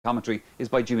Commentary is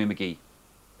by Jimmy McGee.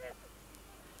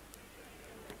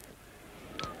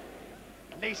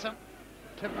 Neeson,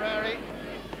 Tipperary,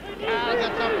 Carl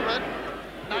gets up for it.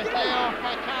 Nice layoff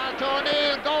by Carl to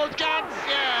O'Neill, goal chance,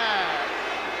 yeah!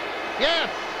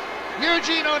 Yes,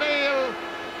 Eugene O'Neill,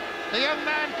 the young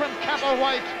man from Capel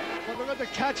White. But look at the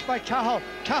catch by Cahill.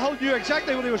 Cahill knew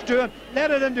exactly what he was doing,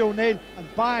 let it into O'Neill, and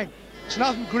bang. There's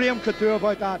nothing Graham could do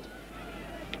about that.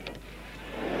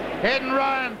 Aidan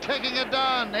Ryan taking it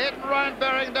down. Aidan Ryan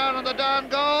bearing down on the down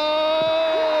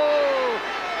goal.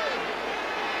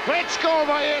 Great score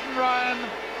by Aidan Ryan.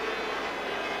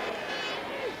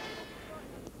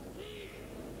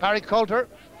 Barry Coulter.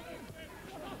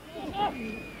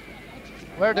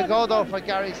 Where to go though for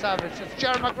Gary Savage? It's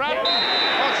Gerald McGrattan.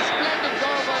 Oh, splendid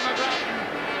goal by McGrattan.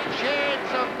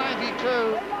 Shades of 92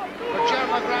 for Gerald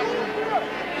McGrattan.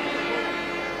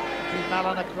 Steve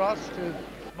Mallon across to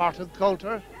Martin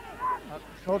Coulter.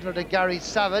 Coulter to Gary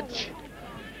Savage.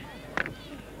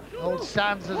 Old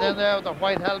Sands is in there with the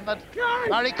white helmet.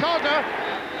 Barry Coulter.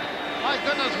 My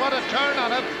goodness, what a turn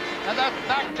on him. And that's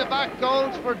back-to-back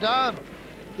goals for Down.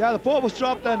 Yeah, the ball was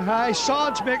dropped in high.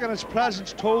 Sands making his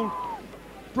presence told.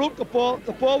 Broke the ball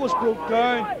was broke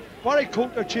down. Barry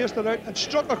Coulter chased it out and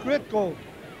struck a great goal.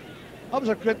 That was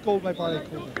a great goal by Barry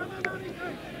Coulter.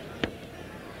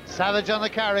 Savage on the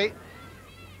carry.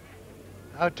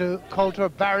 Out to Coulter,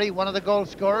 Barry, one of the goal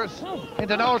scorers.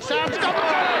 Into Noel Sands. What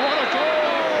a goal!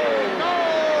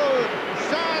 Goal!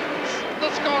 Sands,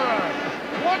 the scorer.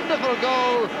 Wonderful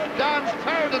goal. Down's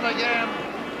third in again.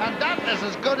 And that is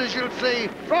as good as you'll see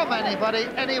from anybody,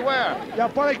 anywhere. Yeah,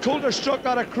 Barry Coulter struck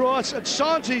that across, and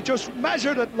Sands, he just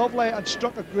measured it lovely and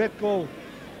struck a great goal.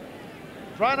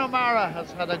 Brian O'Mara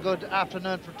has had a good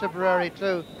afternoon for Tipperary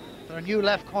too. Their new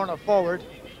left corner forward.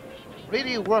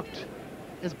 Really worked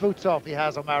his boots off, he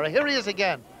has, O'Mara. Here he is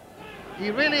again. He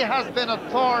really has been a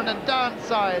thorn and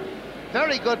downside.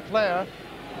 Very good player.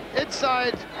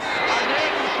 Inside, and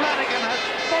Aidan Flanagan has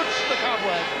burst the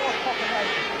cobweb.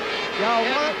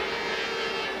 Yeah,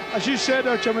 as you said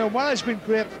there, Jimmy, O'Mara's been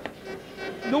great.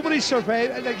 Nobody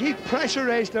surveyed, like he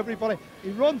pressurised everybody.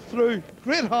 He run through,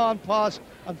 great hand pass,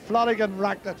 and Flanagan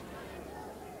racked it.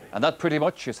 And that pretty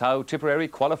much is how Tipperary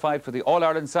qualified for the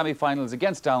All-Ireland semi-finals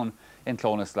against Down in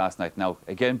Clonus last night. Now,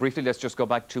 again, briefly, let's just go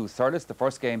back to Thurles. The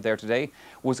first game there today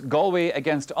was Galway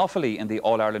against Offaly in the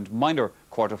All-Ireland minor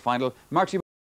quarter-final. Marty